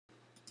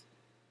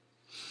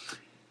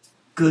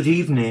Good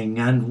evening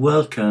and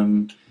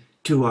welcome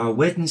to our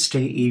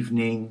Wednesday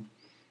evening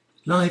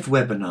live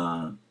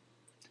webinar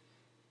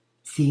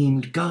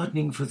themed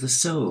Gardening for the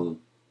Soul.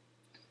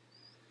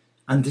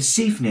 And this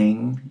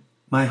evening,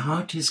 my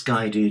heart is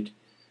guided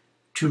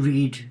to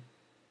read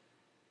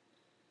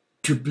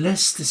To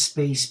Bless the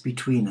Space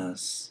Between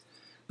Us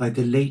by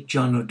the late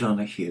John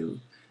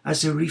O'Donoghue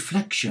as a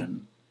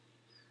reflection.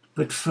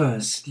 But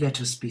first, let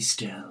us be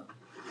still.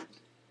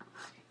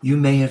 You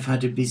may have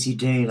had a busy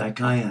day like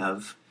I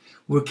have,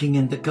 working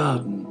in the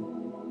garden.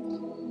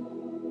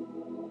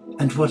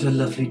 And what a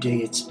lovely day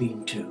it's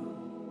been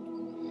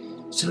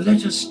too. So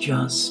let us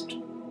just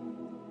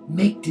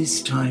make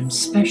this time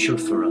special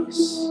for us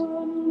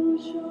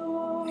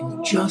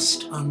and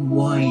just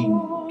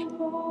unwind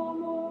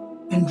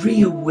and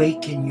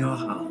reawaken your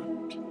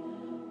heart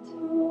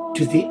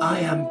to the I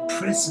am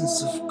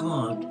presence of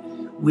God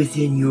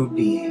within your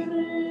being.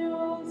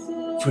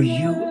 For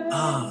you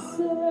are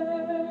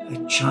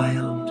a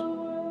child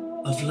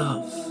of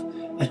love,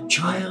 a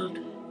child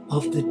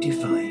of the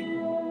divine.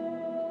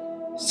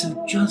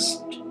 So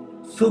just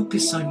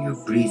focus on your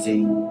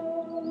breathing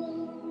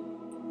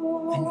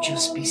and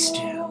just be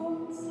still.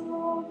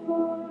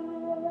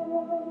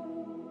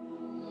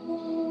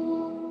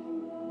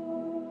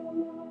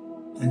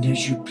 And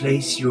as you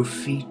place your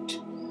feet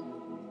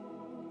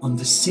on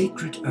the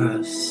sacred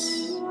earth,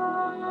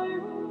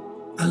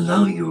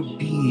 allow your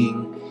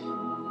being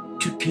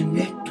to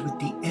connect with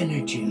the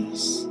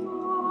energies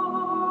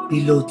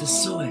below the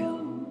soil,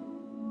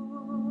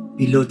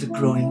 below the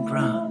growing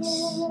grass.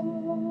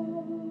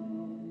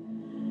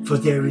 For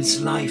there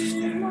is life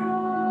there,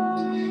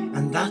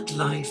 and that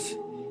life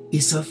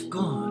is of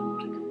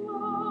God.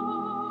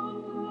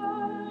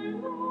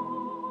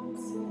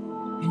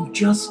 And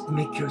just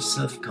make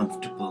yourself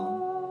comfortable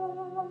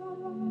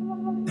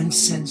and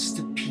sense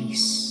the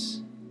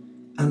peace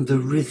and the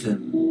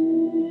rhythm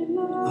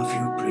of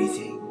your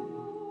breathing.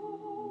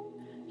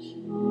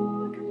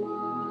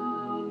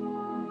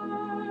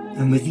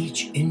 And with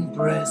each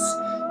in-breath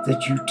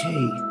that you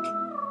take,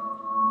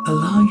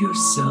 allow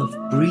yourself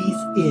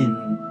breathe in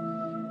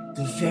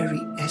the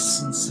very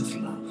essence of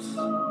love,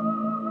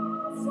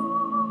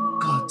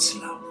 God's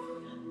love.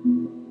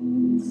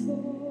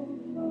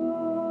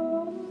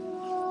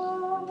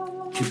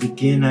 To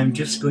begin, I'm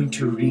just going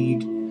to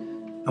read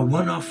a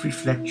one-off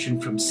reflection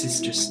from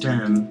Sister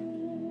Stan,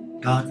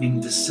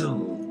 Gardening the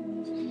Soul.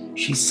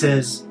 She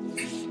says,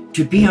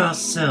 "To be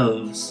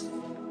ourselves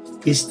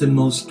is the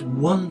most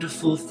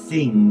wonderful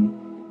thing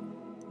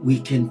we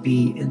can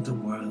be in the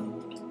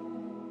world.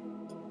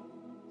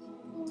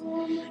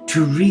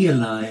 To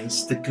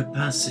realize the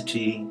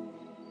capacity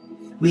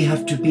we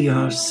have to be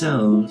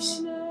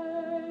ourselves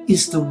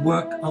is the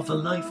work of a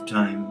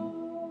lifetime.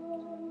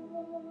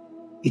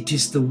 It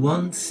is the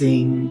one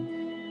thing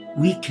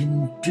we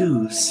can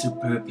do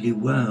superbly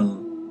well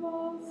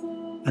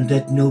and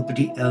that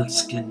nobody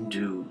else can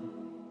do.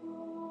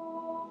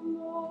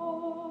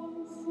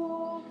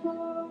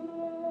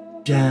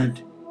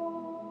 Dad,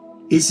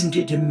 isn't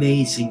it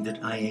amazing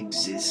that I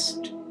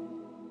exist?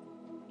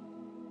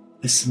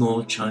 A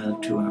small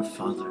child to our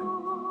Father.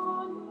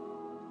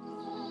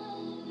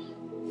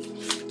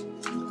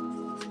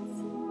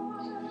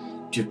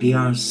 To be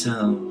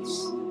ourselves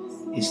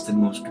is the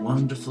most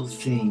wonderful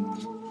thing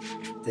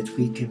that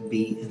we can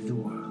be in the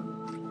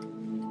world."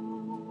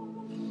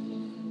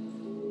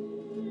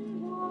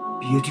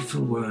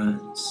 Beautiful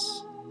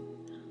words.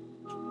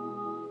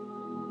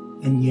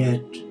 And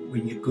yet,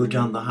 when you go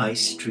down the high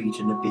street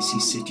in a busy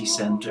city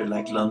centre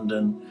like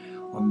London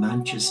or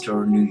Manchester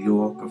or New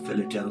York or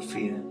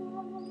Philadelphia,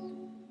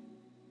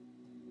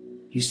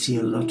 you see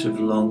a lot of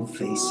long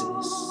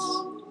faces,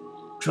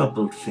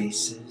 troubled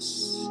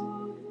faces.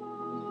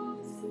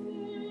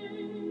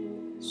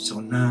 So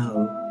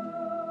now,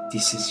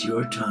 this is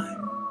your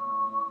time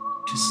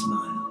to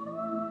smile,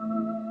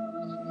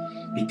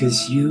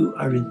 because you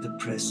are in the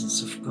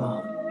presence of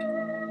God,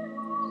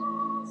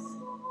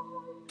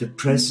 the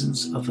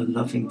presence of a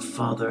loving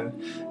Father,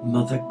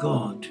 Mother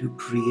God, who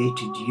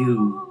created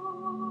you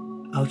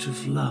out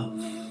of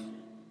love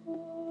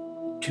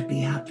to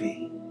be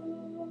happy.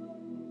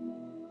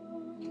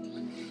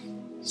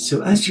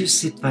 So as you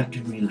sit back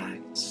and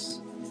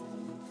relax,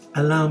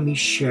 allow me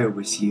share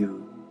with you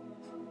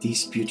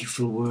these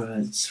beautiful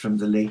words from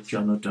the late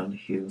John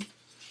O'Donoghue.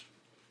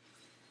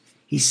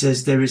 He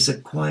says, "There is a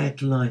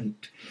quiet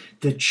light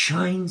that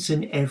shines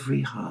in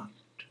every heart.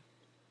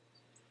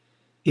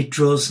 It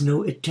draws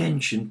no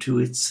attention to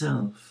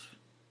itself,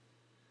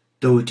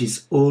 though it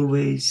is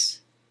always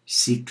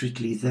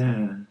secretly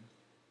there.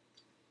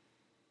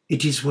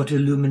 It is what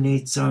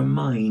illuminates our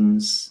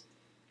minds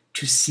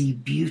to see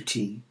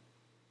beauty,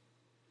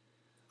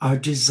 our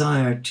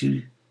desire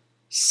to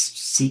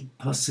seek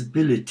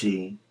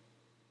possibility,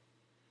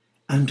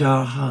 and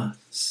our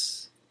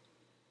hearts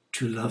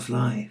to love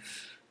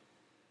life.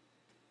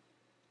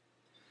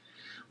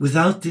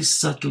 Without this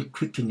subtle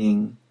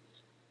quickening,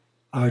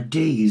 our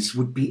days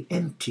would be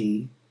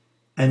empty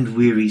and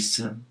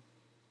wearisome,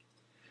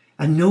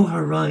 and no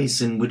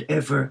horizon would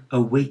ever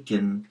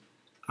awaken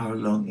our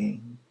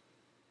longing.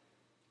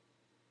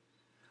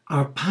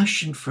 Our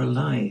passion for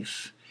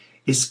life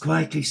is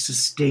quietly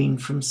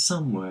sustained from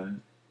somewhere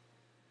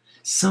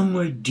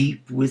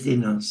deep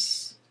within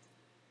us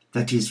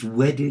that is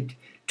wedded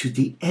to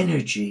the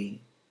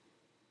energy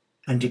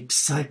and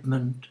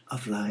excitement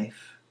of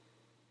life.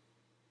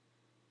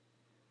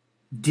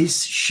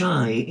 This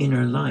shy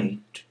inner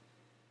light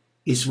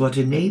is what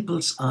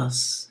enables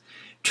us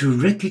to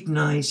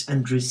recognize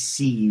and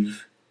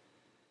receive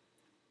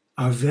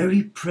our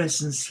very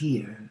presence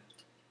here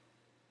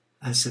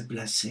as a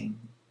blessing.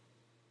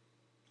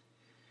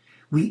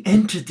 We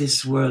enter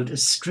this world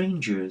as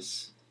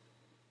strangers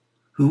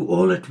who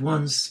all at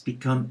once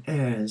become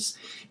heirs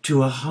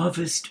to a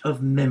harvest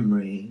of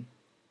memory,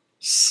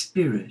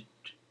 spirit,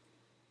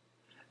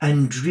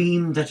 and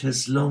dream that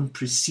has long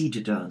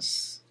preceded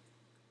us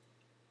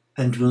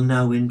and will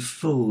now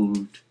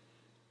enfold,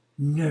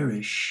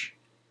 nourish,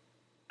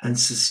 and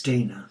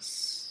sustain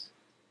us.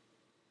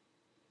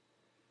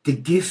 The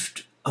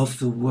gift of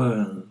the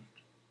world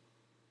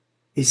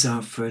is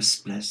our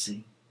first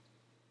blessing.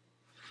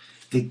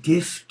 The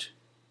gift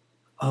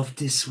of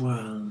this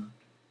world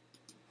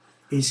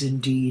is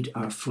indeed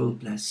our full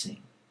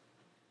blessing.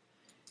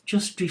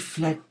 Just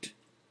reflect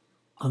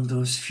on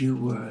those few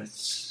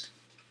words.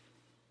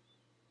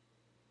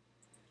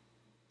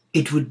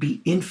 It would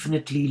be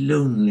infinitely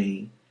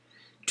lonely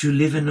to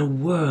live in a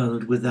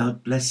world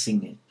without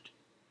blessing it.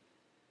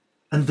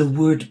 And the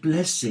word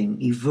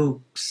blessing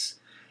evokes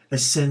a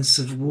sense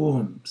of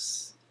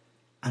warmth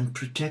and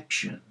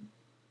protection.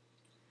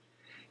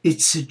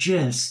 It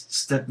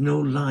suggests that no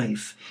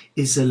life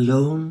is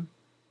alone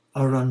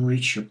or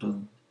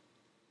unreachable.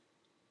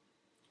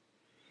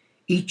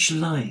 Each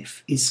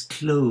life is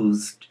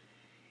clothed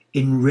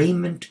in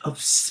raiment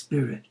of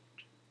spirit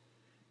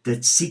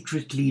that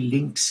secretly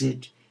links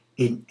it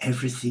in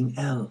everything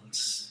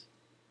else.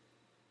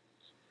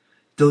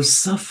 Though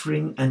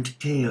suffering and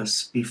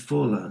chaos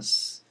befall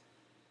us,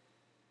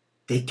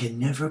 they can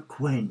never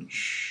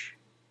quench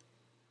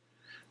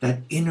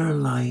that inner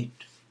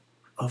light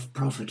of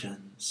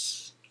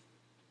providence.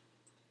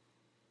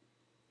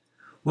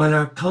 While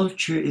our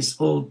culture is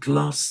all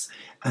gloss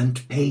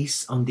and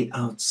pace on the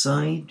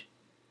outside,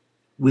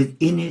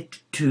 within it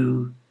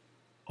too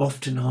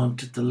often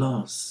haunted the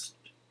lost.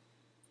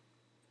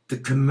 The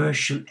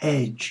commercial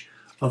edge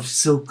of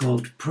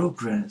so-called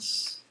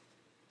progress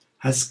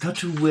has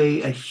cut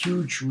away a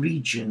huge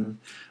region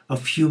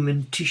of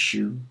human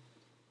tissue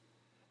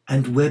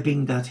and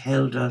webbing that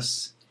held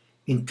us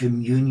in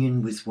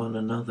communion with one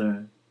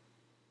another.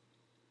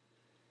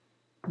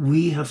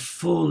 We have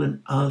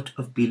fallen out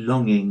of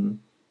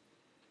belonging,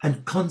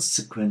 and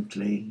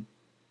consequently,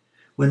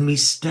 when we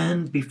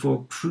stand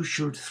before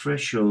crucial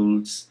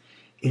thresholds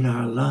in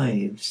our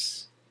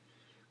lives,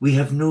 we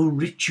have no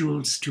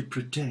rituals to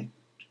protect,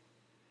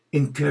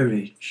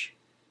 encourage,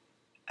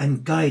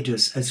 and guide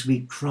us as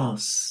we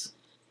cross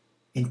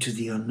into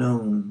the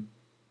unknown.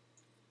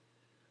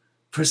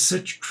 For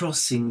such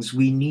crossings,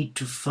 we need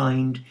to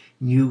find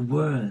new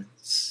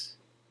words.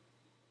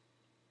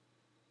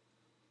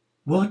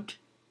 What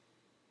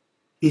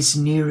is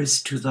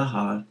nearest to the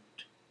heart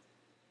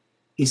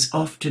is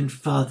often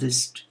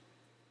farthest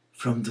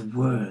from the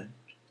word.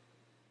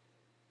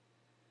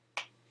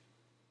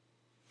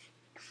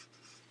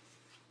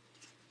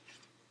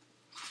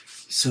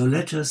 So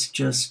let us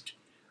just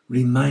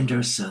remind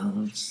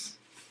ourselves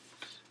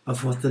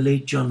of what the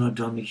late John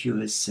O'Donoghue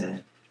has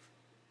said.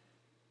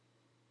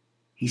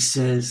 He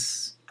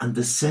says, and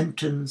the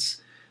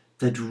sentence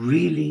that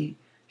really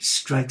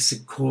strikes a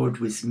chord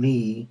with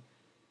me,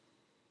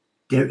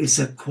 there is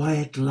a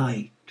quiet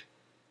light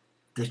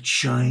that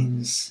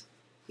shines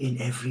in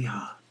every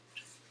heart.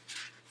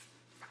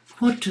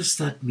 What does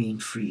that mean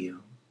for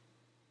you?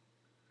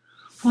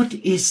 What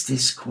is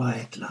this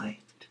quiet light?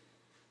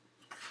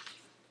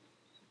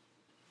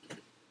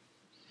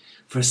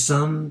 For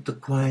some, the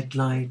quiet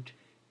light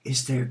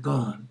is their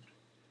God,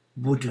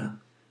 Buddha,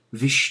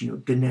 Vishnu,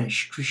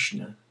 Ganesh,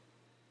 Krishna.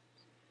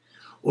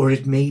 Or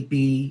it may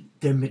be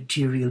their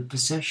material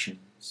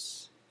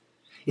possessions.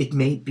 It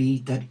may be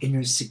that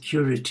inner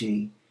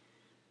security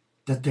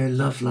that their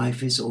love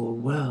life is all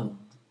well.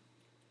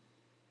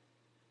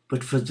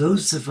 But for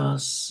those of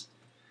us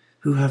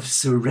who have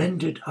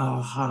surrendered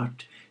our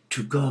heart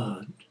to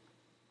God,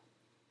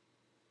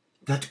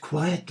 that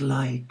quiet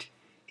light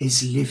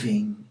is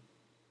living.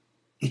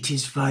 It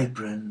is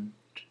vibrant.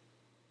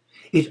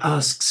 It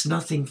asks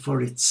nothing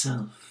for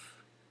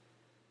itself.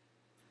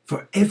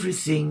 For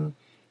everything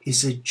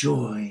is a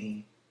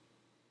joy.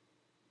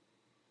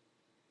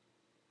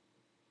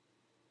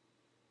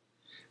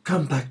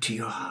 Come back to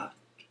your heart.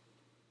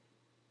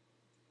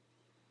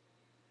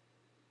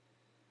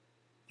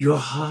 Your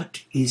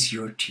heart is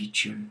your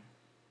teacher.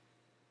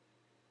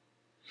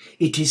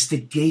 It is the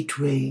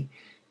gateway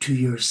to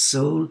your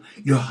soul,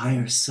 your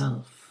higher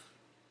self.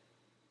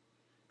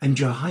 And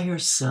your higher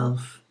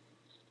self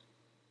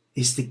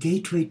is the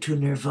gateway to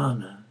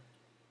nirvana,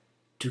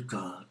 to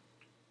God.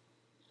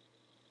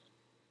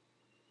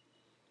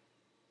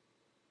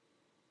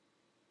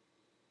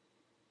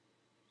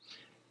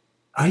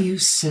 Are you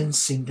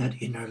sensing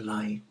that inner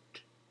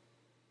light?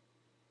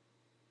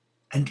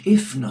 And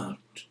if not,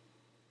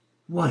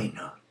 why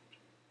not?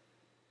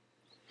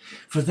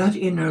 For that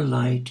inner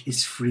light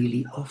is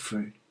freely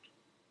offered.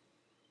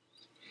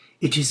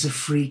 It is a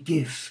free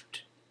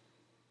gift,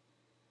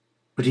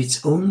 but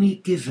it's only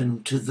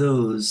given to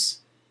those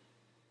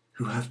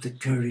who have the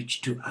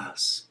courage to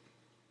ask.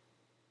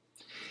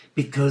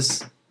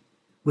 Because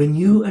when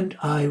you and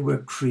I were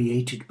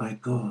created by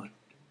God,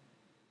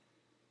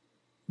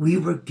 we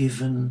were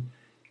given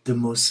the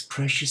most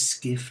precious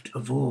gift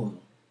of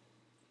all,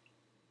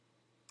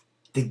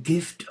 the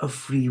gift of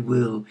free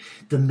will.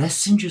 The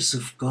messengers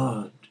of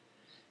God,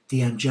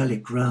 the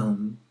angelic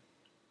realm,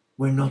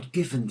 were not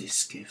given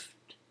this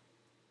gift.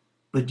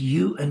 But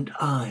you and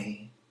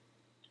I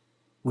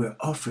were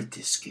offered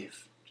this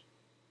gift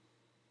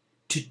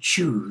to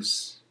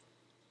choose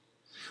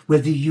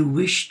whether you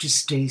wish to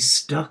stay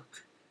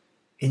stuck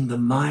in the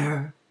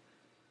mire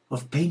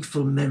of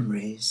painful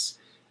memories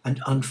and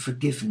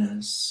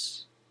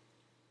unforgiveness,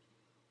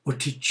 or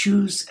to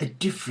choose a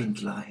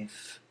different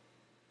life,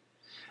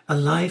 a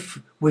life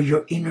where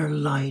your inner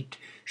light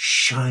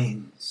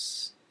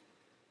shines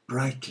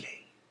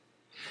brightly,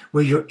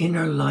 where your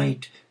inner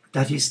light,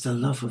 that is the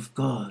love of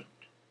God,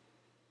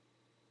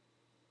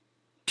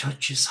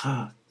 touches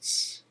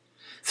hearts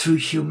through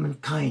human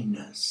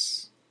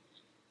kindness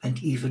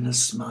and even a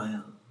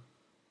smile.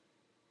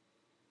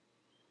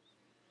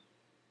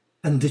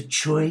 And the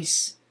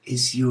choice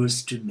is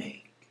yours to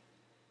make.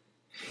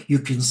 You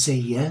can say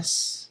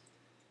yes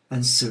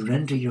and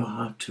surrender your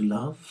heart to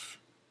love,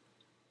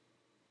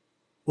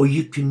 or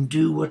you can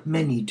do what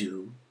many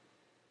do,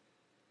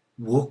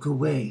 walk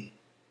away.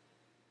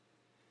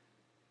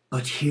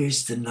 But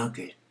here's the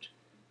nugget.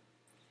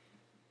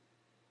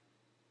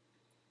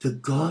 The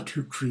God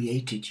who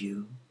created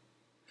you,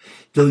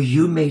 though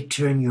you may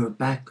turn your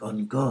back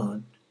on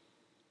God,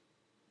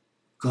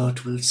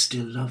 God will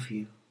still love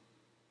you.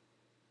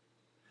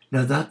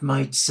 Now that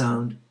might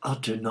sound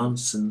utter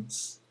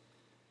nonsense,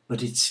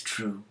 but it's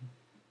true.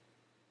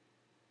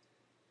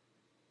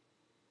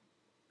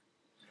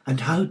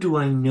 And how do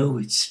I know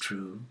it's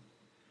true?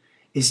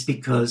 Is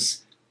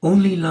because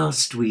only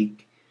last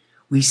week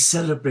we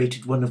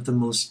celebrated one of the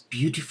most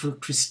beautiful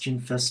Christian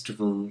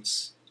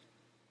festivals,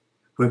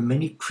 where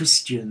many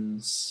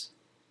Christians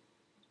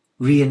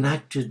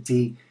reenacted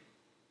the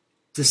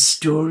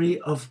story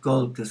of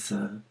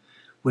Golgotha,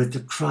 where the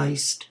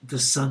Christ, the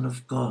Son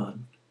of God,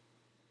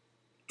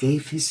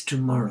 gave his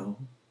tomorrow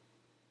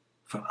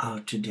for our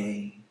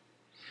today,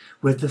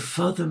 where the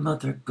Father,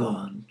 Mother,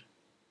 God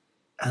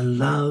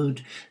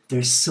allowed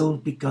their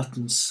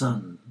sole-begotten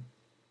Son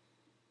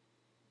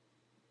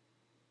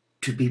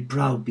to be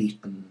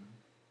browbeaten,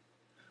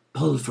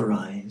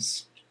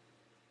 pulverized,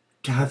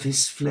 to have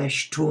his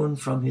flesh torn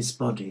from his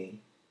body,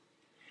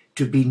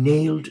 to be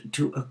nailed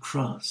to a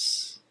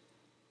cross,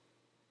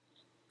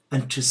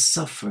 and to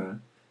suffer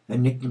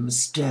an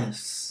ignominious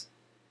death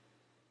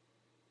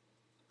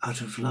out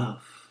of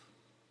love.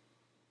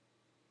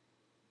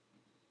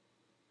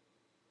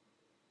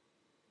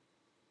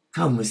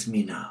 Come with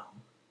me now.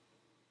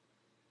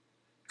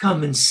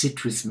 Come and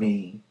sit with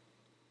me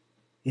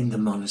in the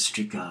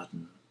monastery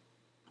garden.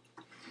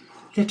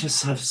 Let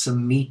us have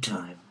some me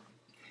time,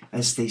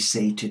 as they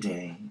say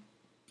today.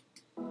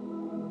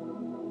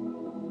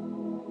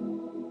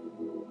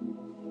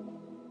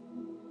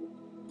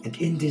 And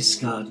in this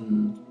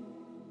garden,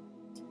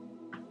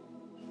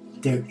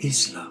 there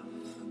is love,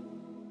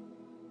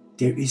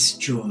 there is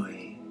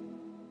joy,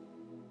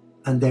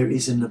 and there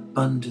is an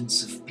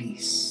abundance of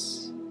peace.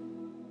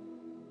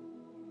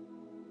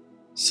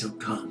 So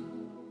come.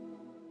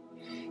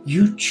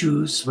 You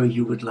choose where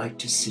you would like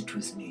to sit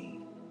with me.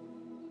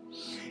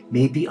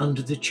 Maybe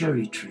under the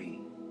cherry tree,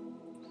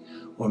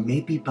 or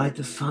maybe by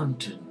the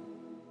fountain,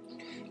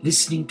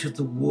 listening to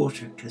the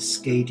water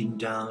cascading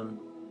down,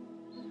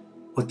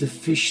 or the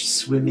fish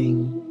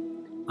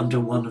swimming under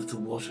one of the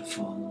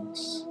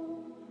waterfalls.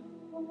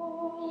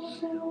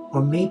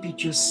 Or maybe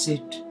just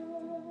sit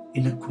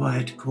in a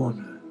quiet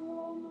corner.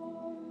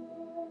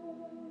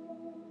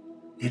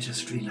 Let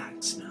us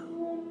relax now.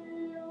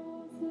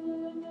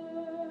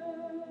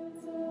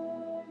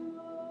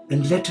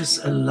 And let us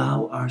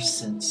allow our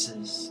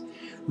senses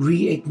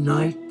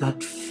reignite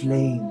that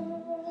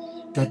flame,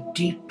 that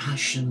deep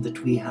passion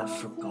that we have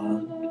for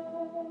God,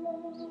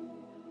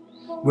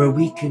 where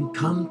we can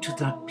come to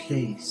that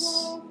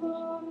place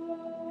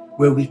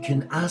where we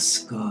can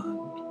ask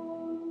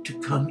God to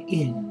come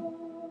in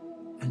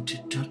and to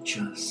touch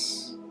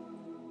us,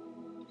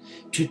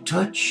 to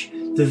touch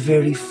the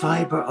very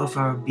fiber of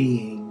our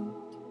being,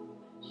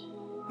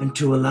 and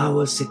to allow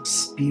us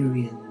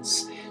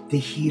experience the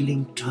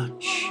healing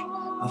touch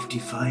of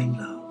divine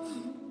love.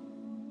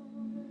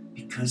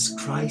 Because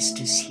Christ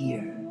is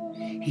here.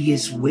 He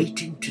is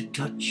waiting to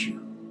touch you.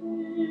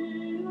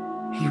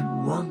 He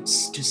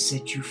wants to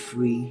set you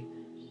free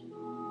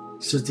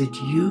so that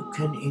you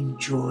can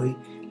enjoy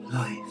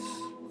life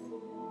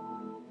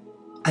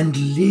and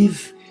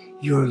live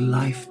your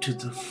life to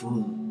the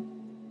full.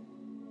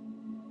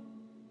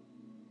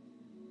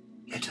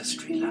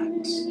 just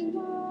relax.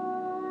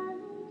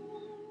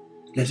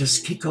 Let us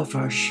kick off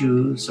our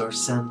shoes or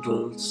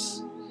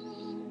sandals,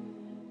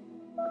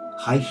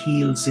 high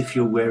heels if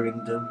you're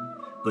wearing them,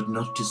 but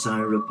not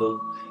desirable,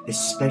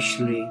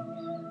 especially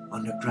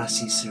on a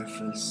grassy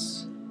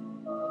surface.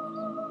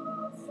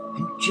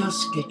 And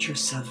just get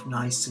yourself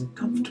nice and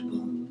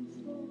comfortable.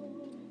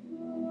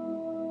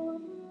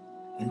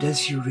 And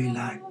as you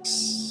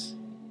relax,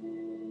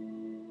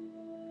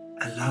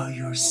 allow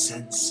your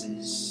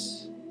senses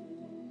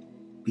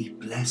be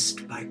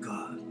blessed by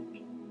God.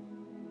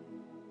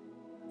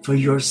 For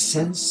your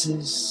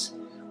senses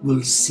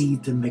will see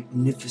the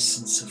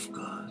magnificence of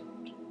God.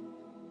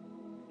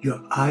 Your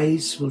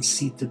eyes will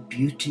see the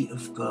beauty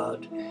of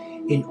God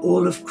in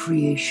all of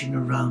creation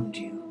around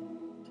you.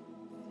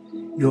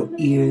 Your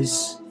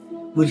ears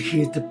will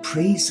hear the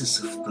praises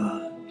of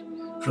God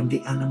from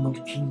the animal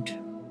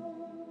kingdom.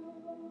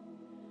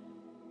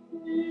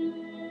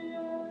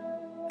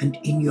 And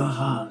in your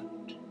heart,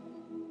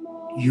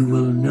 you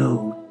will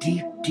know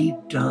deep, deep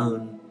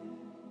down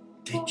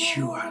that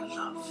you are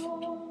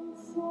loved.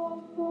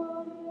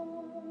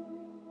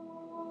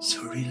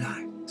 So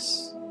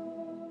relax.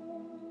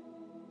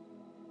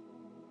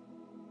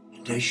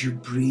 And as you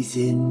breathe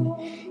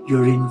in,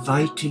 you're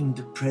inviting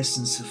the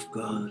presence of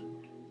God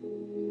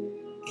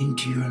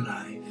into your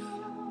life.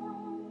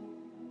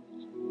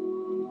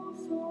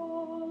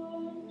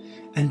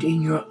 And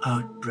in your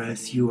out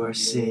breath, you are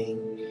saying,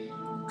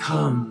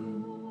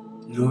 "Come,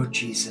 Lord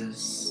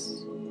Jesus.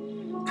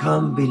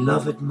 Come,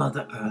 beloved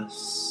Mother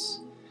Earth.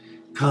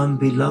 Come,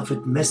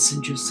 beloved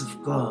messengers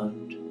of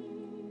God.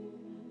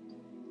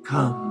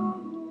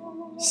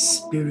 Come,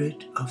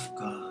 Spirit of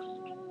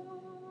God.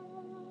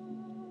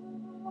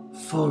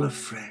 Fall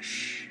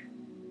afresh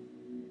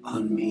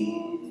on me."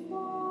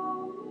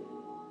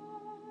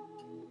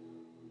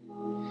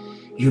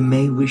 You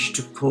may wish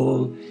to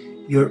call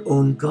your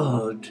own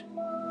God.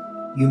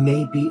 You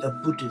may be a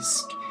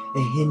Buddhist, a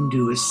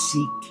Hindu, a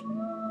Sikh,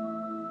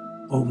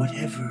 or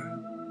whatever.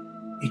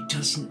 It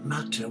doesn't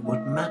matter.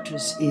 What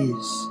matters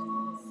is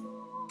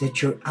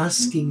that you're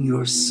asking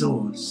your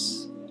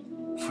source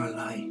for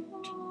light,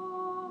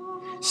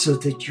 so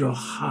that your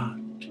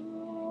heart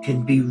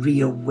can be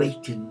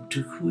reawakened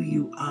to who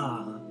you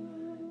are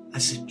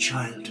as a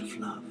child of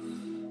love.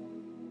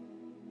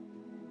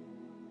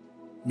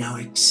 Now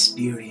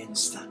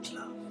experience that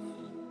love.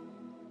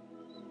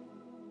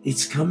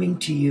 It's coming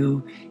to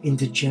you in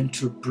the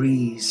gentle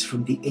breeze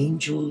from the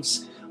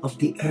angels of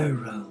the air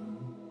realm.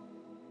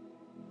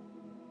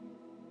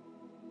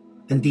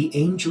 And the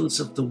angels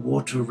of the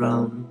water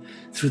realm,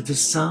 through the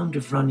sound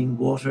of running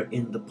water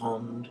in the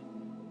pond,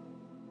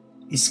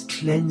 is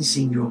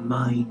cleansing your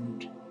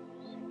mind,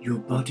 your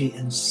body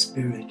and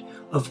spirit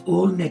of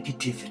all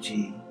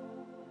negativity,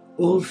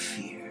 all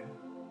fear,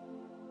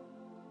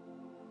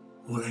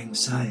 all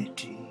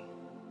anxiety.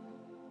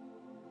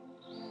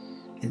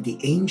 And the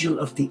angel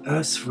of the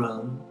earth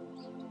realm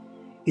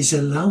is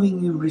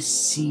allowing you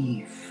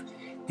receive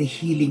the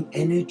healing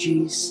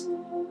energies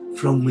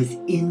from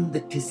within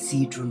the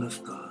cathedral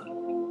of God,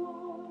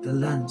 the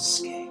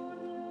landscape,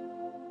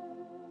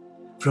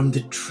 from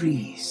the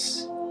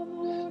trees,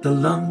 the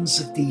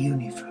lungs of the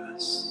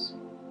universe.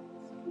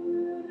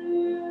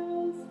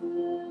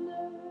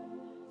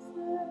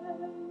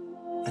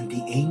 And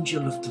the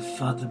angel of the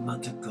Father,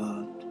 Mother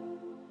God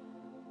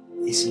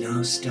is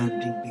now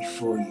standing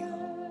before you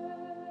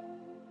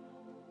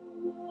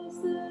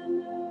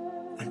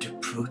and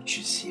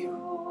approaches you.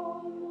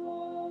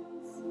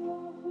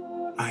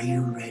 Are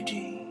you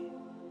ready?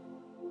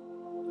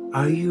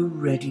 Are you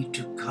ready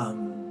to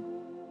come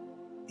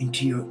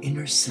into your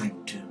inner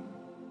sanctum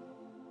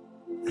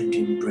and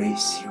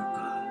embrace your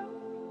God?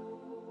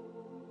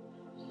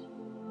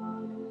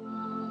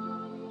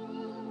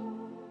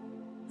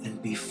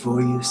 And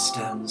before you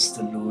stands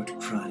the Lord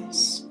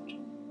Christ,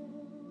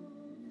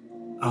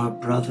 our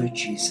brother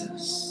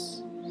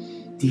Jesus,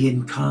 the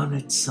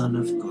incarnate Son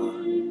of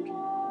God,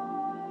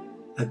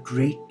 a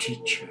great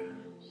teacher,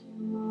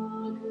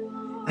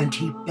 and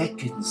he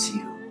beckons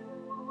you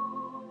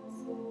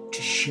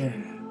to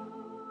share,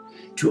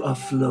 to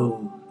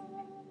offload,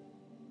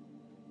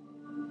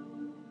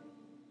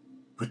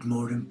 but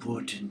more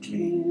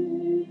importantly,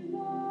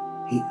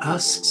 he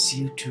asks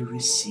you to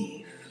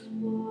receive.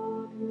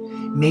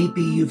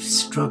 Maybe you've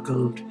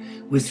struggled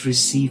with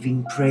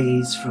receiving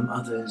praise from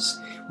others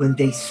when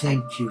they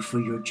thank you for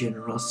your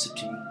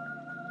generosity.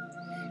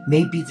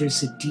 Maybe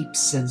there's a deep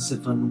sense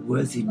of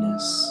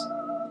unworthiness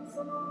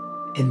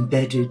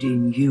embedded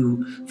in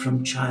you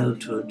from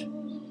childhood,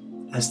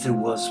 as there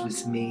was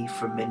with me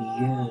for many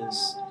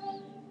years.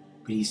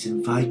 But he's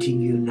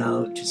inviting you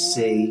now to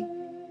say,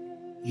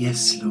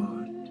 "Yes,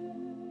 Lord,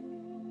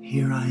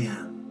 here I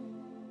am.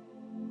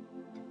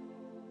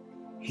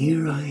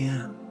 Here I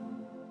am.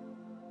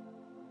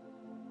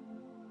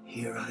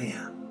 Here I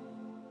am."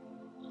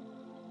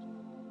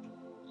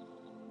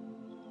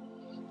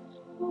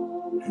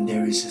 And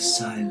there is a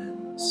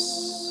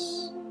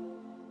silence,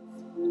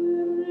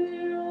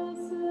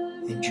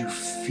 and you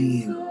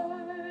feel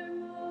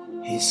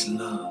his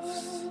love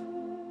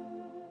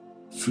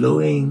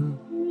flowing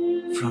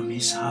from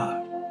his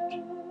heart,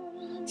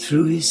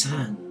 through his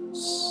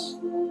hands,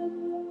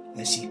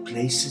 as he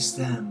places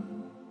them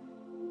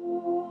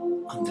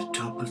on the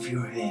top of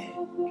your head,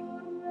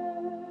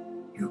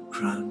 your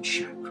crown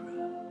chakra.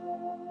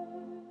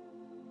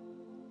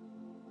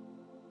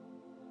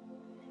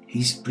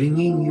 He's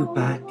bringing you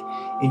back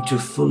into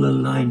full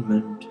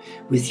alignment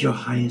with your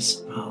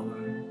highest power.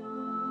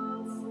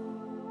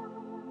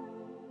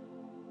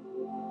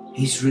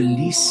 He's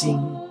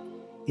releasing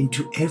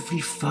into every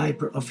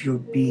fiber of your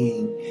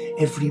being,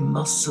 every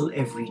muscle,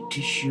 every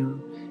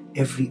tissue,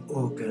 every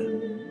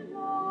organ,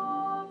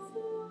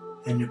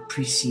 an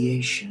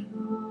appreciation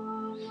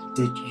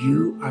that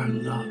you are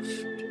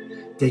loved,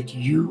 that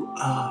you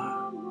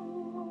are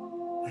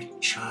a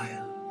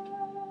child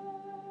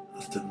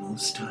of the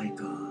Most High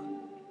God.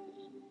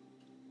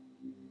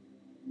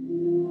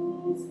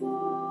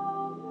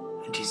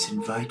 And he's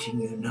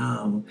inviting you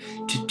now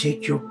to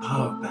take your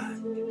power back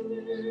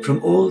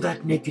from all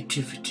that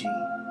negativity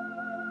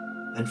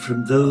and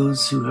from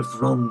those who have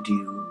wronged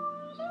you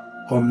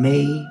or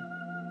may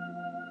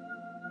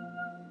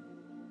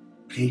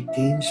play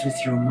games with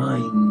your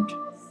mind.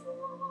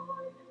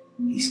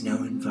 He's now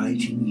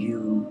inviting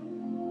you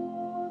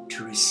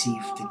to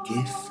receive the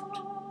gift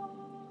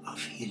of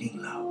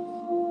healing love.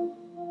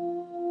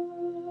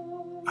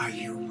 Are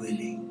you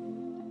willing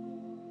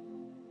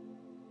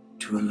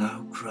to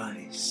allow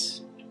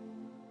Christ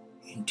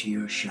into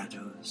your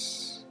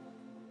shadows?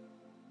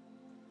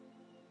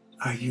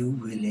 Are you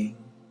willing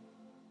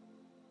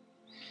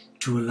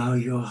to allow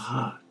your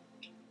heart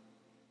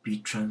be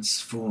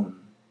transformed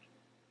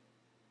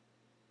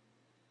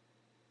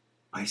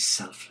by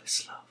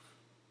selfless love?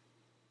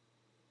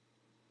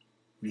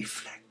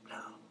 Reflect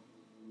now.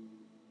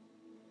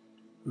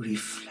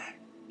 Reflect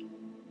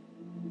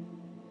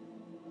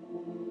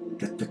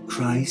that the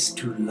Christ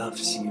who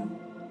loves you,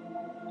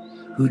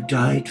 who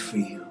died for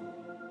you,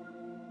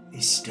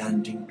 is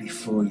standing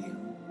before you.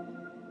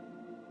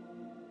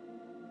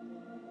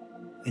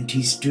 And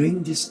he's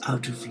doing this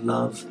out of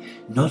love,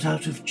 not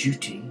out of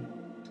duty,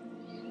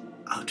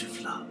 out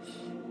of love.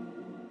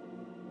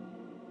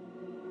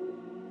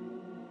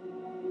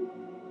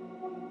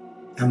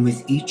 And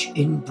with each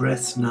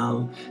in-breath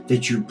now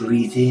that you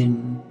breathe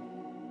in,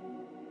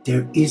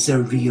 there is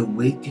a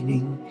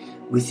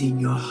reawakening within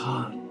your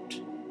heart.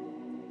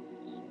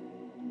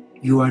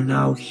 You are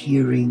now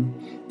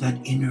hearing that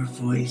inner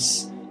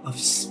voice of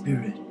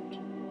spirit,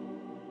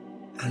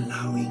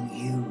 allowing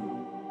you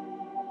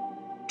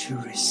to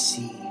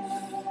receive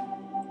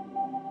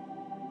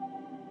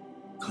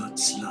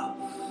God's love.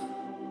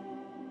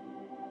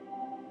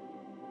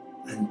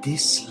 And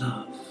this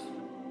love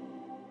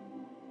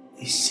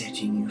is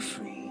setting you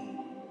free.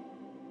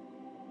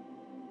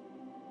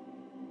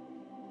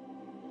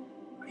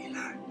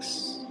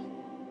 Relax.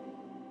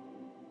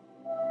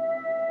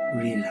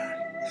 Relax.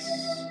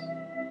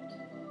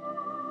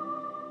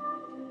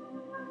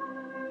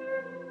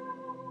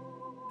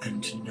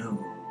 And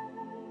know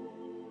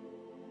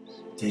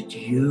that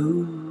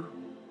you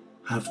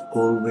have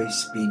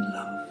always been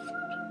loved.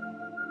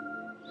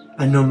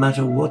 And no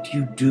matter what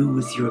you do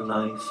with your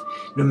life,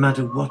 no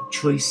matter what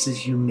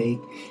choices you make,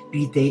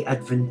 be they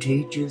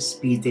advantageous,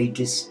 be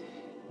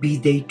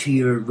they to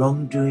your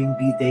wrongdoing,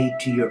 be they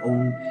to your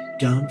own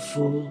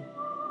downfall,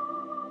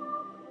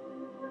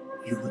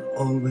 you will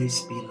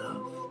always be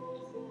loved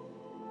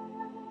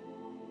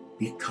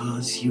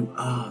because you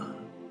are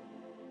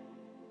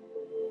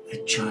a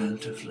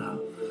child of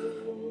love,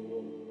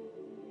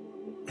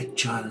 a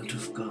child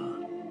of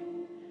God.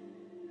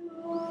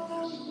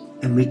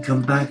 And we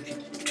come back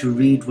to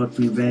read what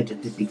we read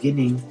at the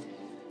beginning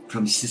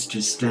from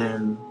Sister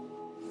Stan.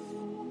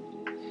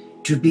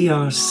 To be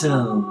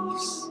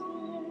ourselves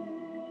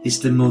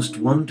is the most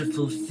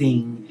wonderful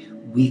thing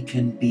we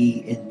can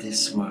be in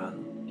this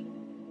world.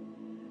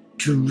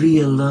 To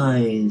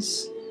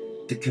realize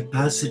the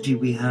capacity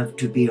we have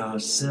to be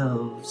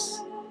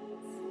ourselves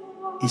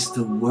is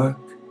the work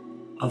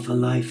of a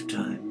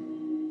lifetime.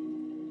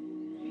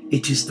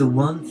 It is the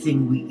one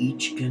thing we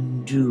each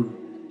can do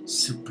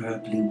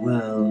superbly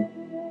well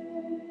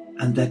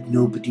and that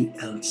nobody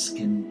else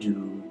can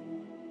do.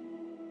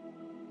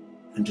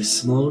 And a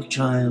small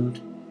child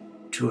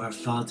to her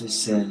father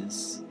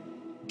says,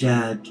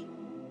 "Dad,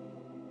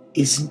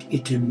 isn't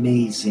it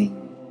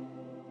amazing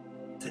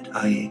that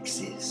I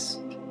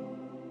exist?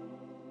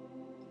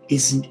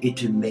 Isn't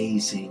it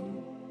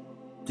amazing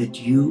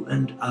that you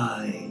and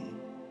I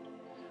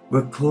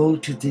were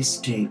called to this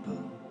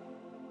table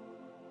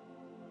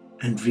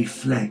and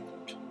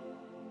reflect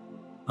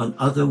on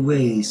other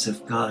ways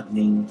of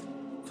gardening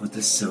for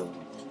the soul?"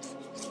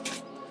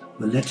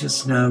 Well, let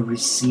us now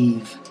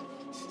receive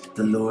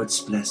the Lord's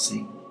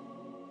blessing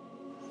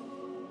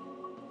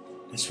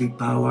as we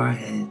bow our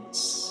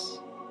heads.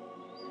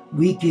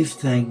 We give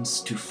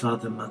thanks to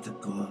Father, Mother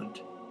God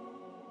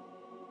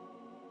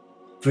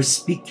for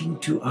speaking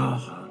to our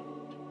heart,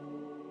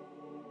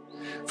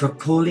 for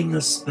calling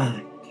us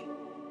back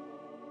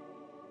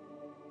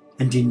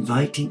and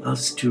inviting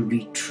us to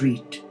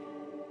retreat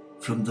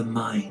from the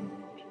mind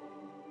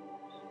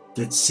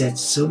that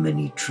sets so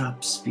many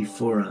traps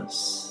before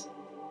us,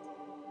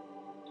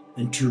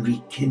 and to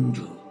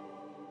rekindle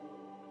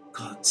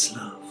God's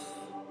love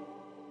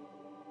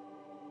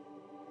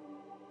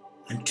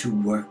and to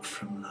work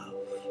from love.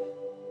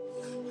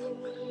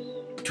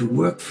 To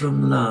work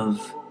from love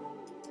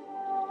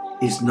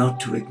is not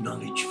to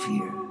acknowledge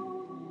fear,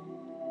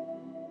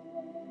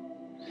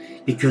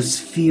 because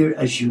fear,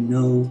 as you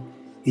know,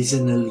 is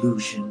an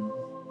illusion.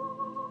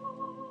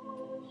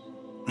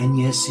 And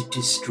yes, it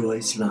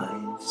destroys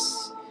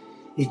lives.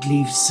 It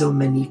leaves so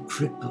many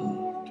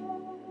crippled,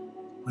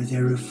 where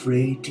they're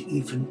afraid to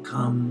even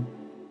come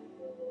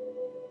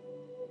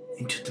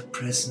into the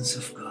presence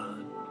of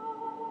God,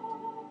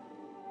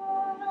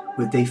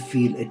 where they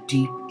feel a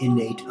deep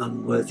innate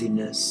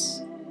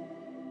unworthiness.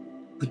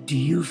 But do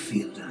you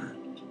feel that?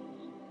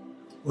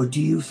 Or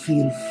do you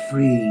feel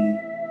free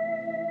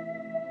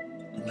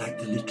and like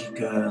the little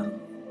girl?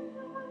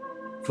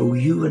 For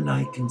you and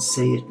I can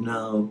say it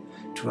now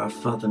to our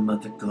Father,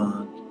 Mother,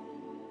 God.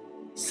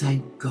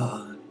 Thank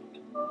God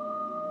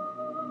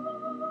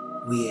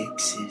we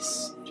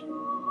exist,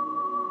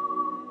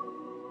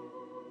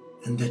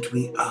 and that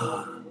we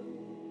are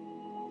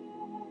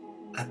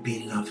a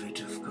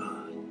beloved of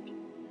God,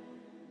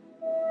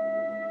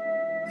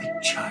 a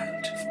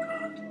child of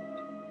God.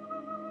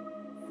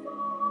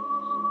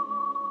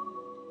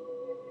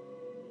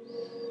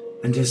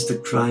 And as the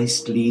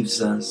Christ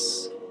leaves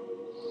us,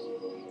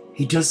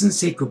 he doesn't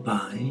say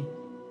goodbye.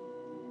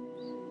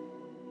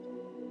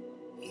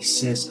 He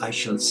says, I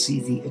shall see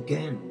thee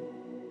again.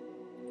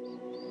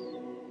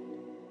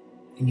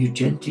 And you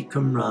gently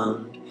come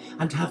round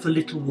and have a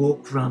little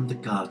walk round the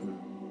garden.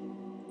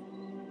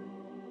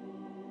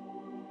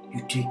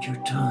 You take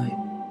your time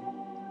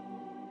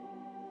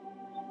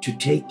to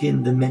take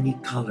in the many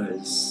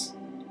colors,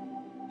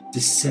 the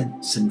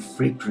scents and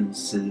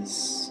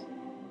fragrances,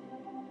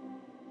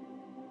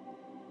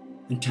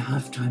 and to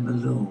have time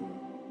alone,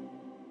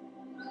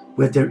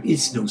 where there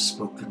is no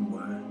spoken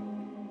word.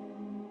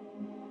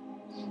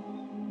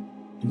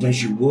 And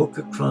as you walk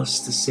across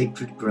the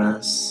sacred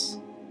grass,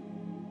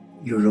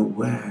 you're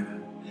aware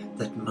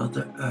that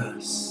Mother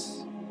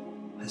Earth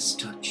has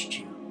touched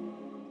you.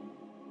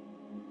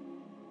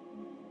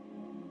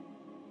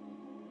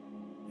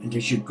 And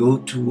as you go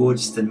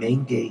towards the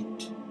main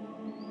gate,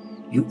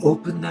 you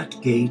open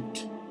that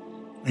gate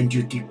and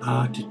you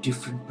depart a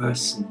different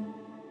person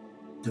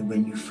than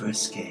when you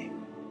first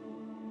came.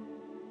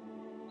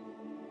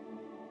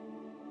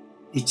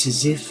 It's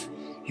as if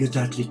you're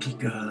that little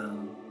girl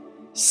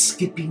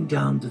skipping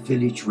down the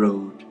village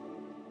road,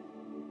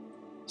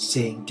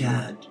 saying,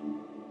 Dad,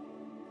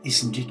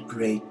 isn't it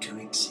great to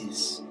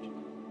exist?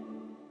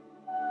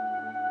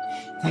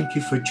 Thank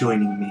you for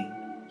joining me.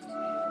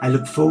 I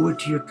look forward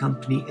to your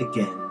company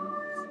again.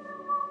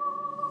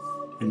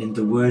 And in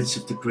the words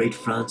of the great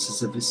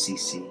Francis of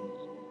Assisi,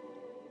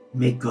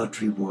 may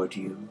God reward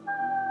you.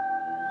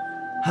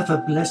 Have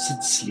a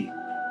blessed sleep.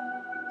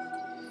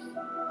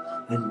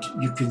 And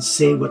you can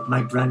say what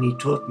my granny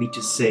taught me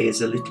to say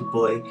as a little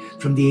boy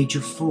from the age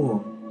of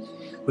 4,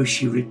 where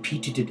she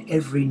repeated it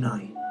every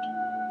night.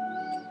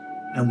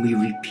 And we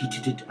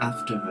repeated it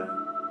after her.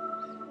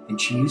 And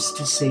she used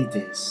to say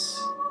this: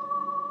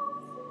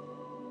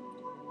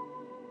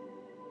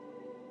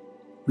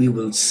 we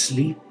will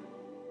sleep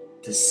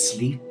the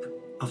sleep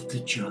of the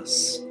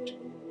just.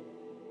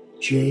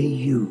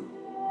 J-U-S-T.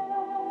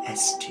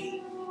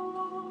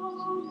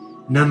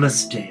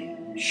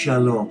 Namaste.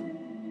 Shalom.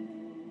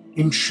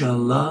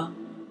 Inshallah.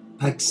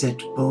 Paxet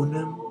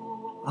Bonum.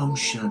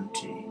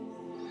 OmShanti.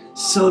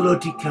 Solo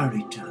di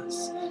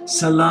Caritas.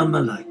 Salam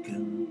Alaikum.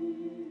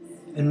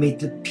 And may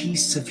the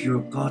peace of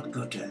your God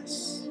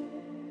Goddess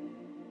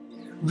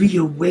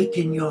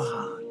reawaken your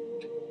heart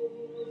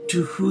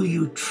to who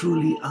you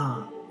truly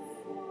are,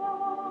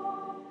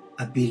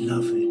 a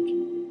beloved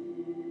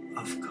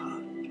of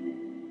God.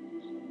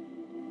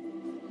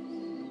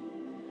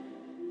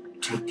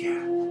 Take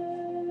care.